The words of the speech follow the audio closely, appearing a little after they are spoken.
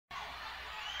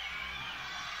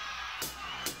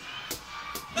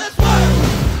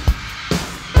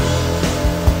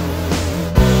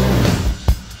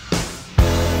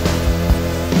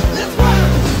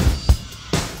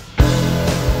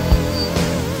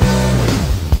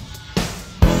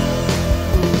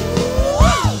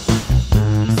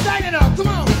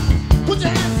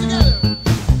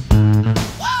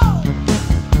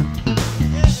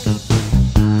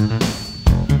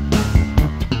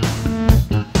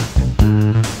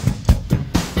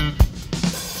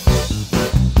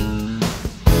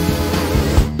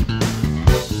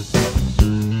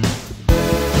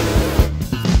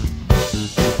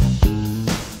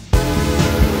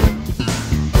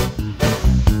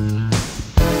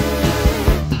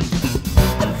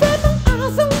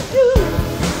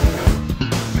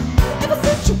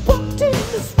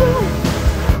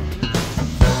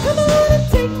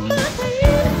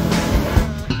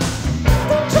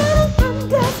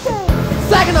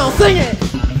Saginaw, sing it.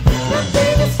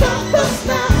 Nothing can stop us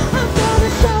now. I'm gonna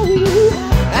show you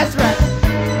how. That's right.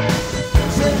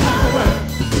 Say how well.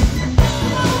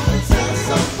 Let's have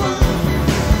some fun.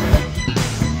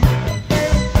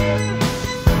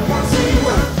 I wanna see you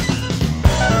work.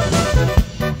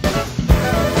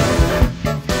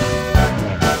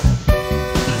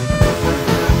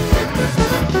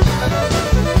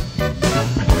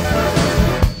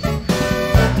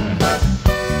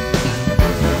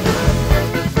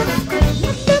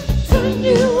 Turn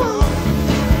you on,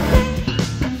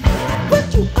 put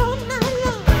you all night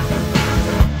long.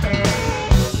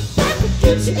 That could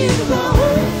get you in the wrong.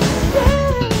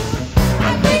 Yeah,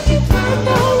 I think you climbed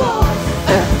the wall.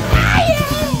 Ah,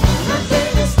 yeah. Nothing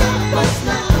can stop us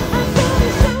now. I'm gonna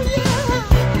show you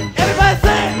how. Everybody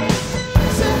say it.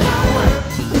 Say how well.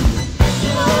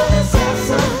 Oh, let's have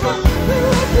some fun. We're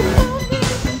working on it.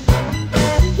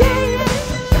 Yeah, yeah.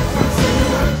 I wanna see you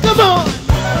work. Come on.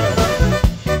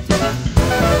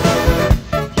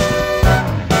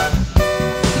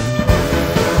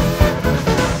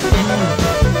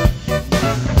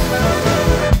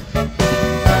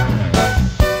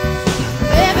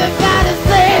 Everybody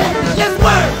say it. Let's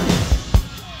work.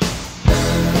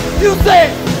 You say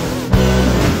it.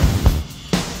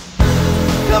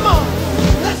 Come on.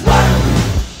 Let's work.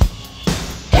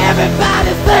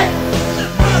 Everybody say it.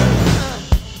 Let's work.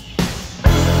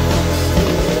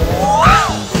 Wow.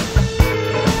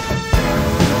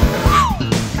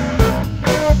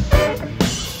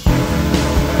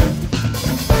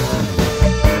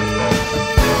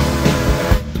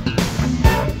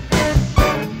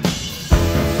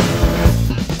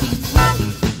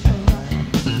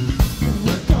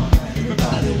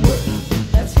 Everybody work.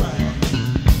 That's right.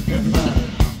 Everybody,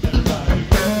 everybody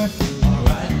work. All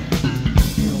right.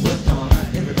 You work all right.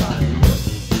 Everybody work.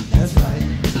 That's right.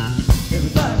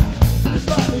 Everybody,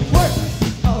 everybody work.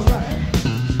 All right.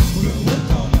 We're gonna work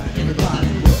all right.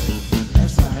 Everybody work.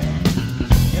 That's right.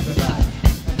 Everybody,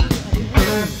 everybody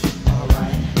work. All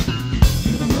right.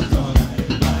 We're gonna work all right.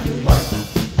 Everybody work.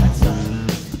 That's right.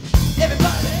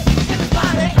 Everybody,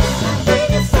 everybody. Nothing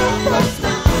can stop us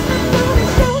now.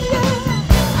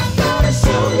 I'm gonna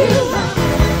show you how.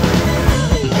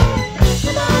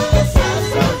 Come on, let's have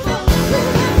some fun.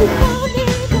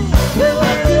 We'll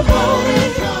let you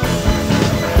morning come.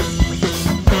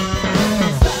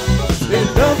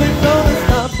 There's nothing gonna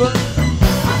stop us.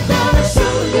 I'm gonna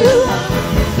show you how.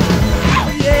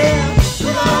 Yeah.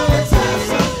 Come on, let's have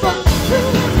some fun.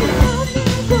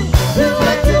 We'll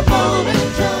let you morning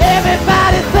come.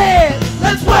 Everybody say it.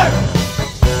 Let's work.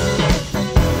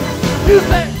 You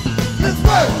say it. Let's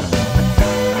work.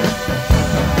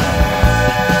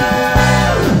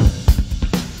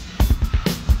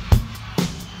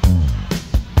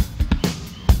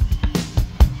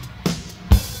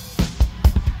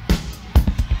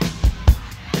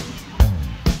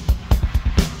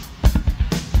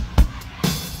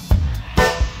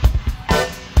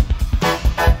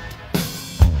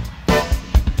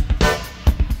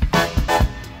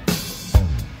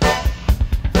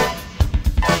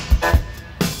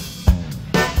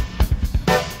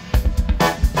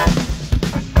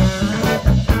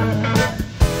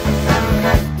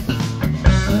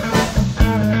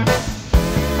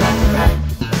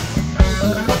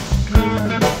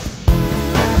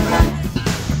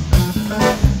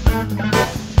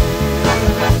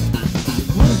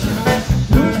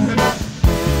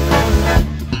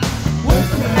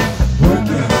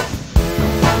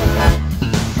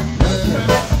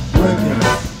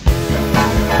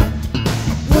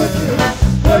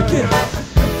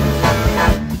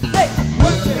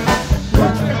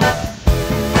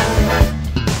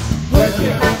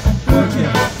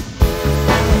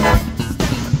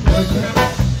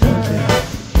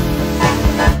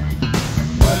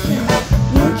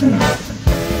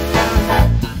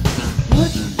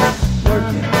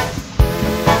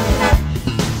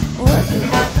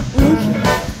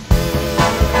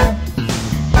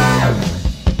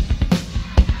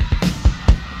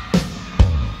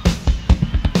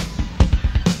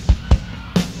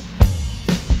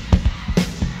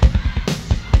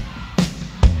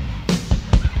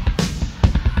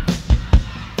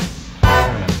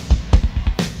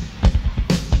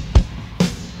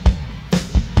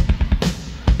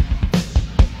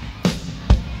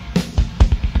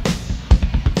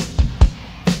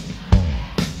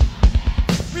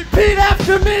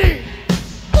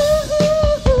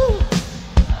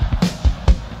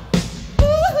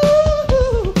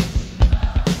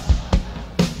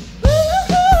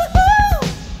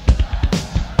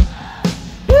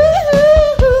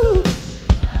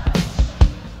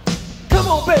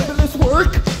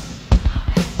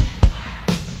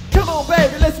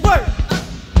 let's work.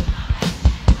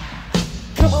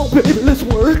 Come on, baby, let's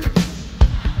work.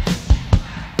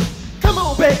 Come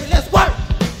on, baby, let's work.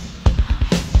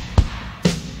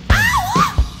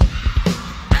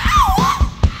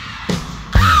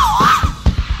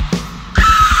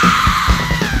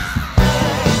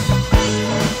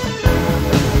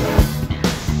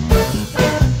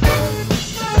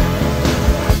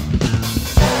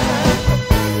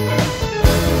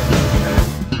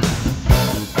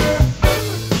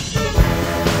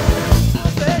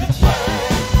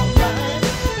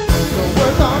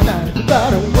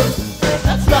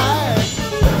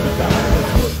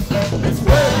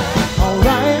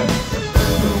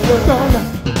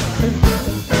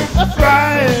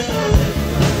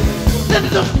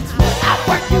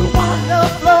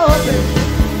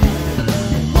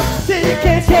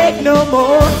 No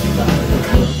more.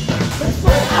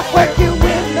 I work you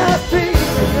in the streets.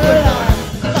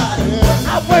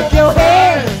 I work your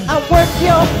hair. I work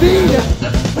your feet.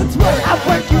 I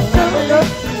work you shoulder,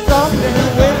 soft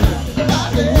and wet.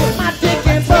 My dick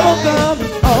and bubble gum,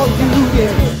 all you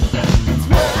get.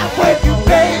 I work you,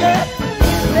 baby,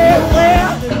 everywhere.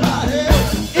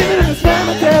 Even in the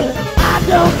cemetery, I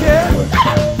don't care.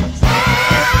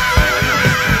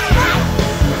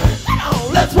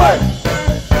 Let's work.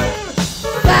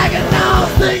 Saginaw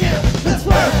singing, let's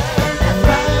work. That's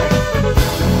right.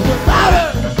 Louder.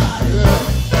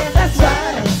 That's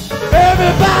right.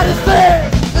 Everybody say,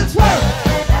 let's work.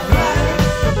 That's right.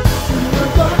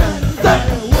 We're gonna start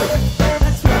to work.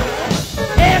 That's right.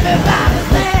 Everybody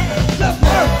say, let's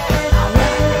work. All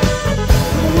right.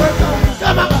 We're gonna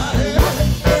come on.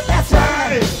 That's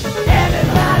right.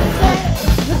 Everybody say,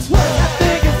 let's work. I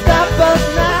think it's stop us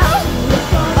now.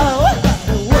 Oh,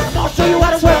 I'm gonna show you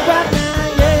how to work right now.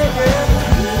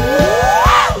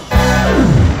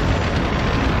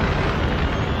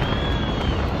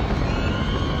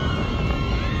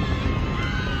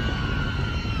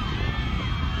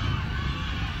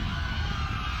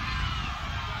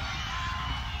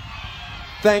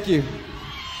 Thank you.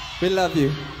 We love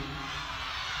you.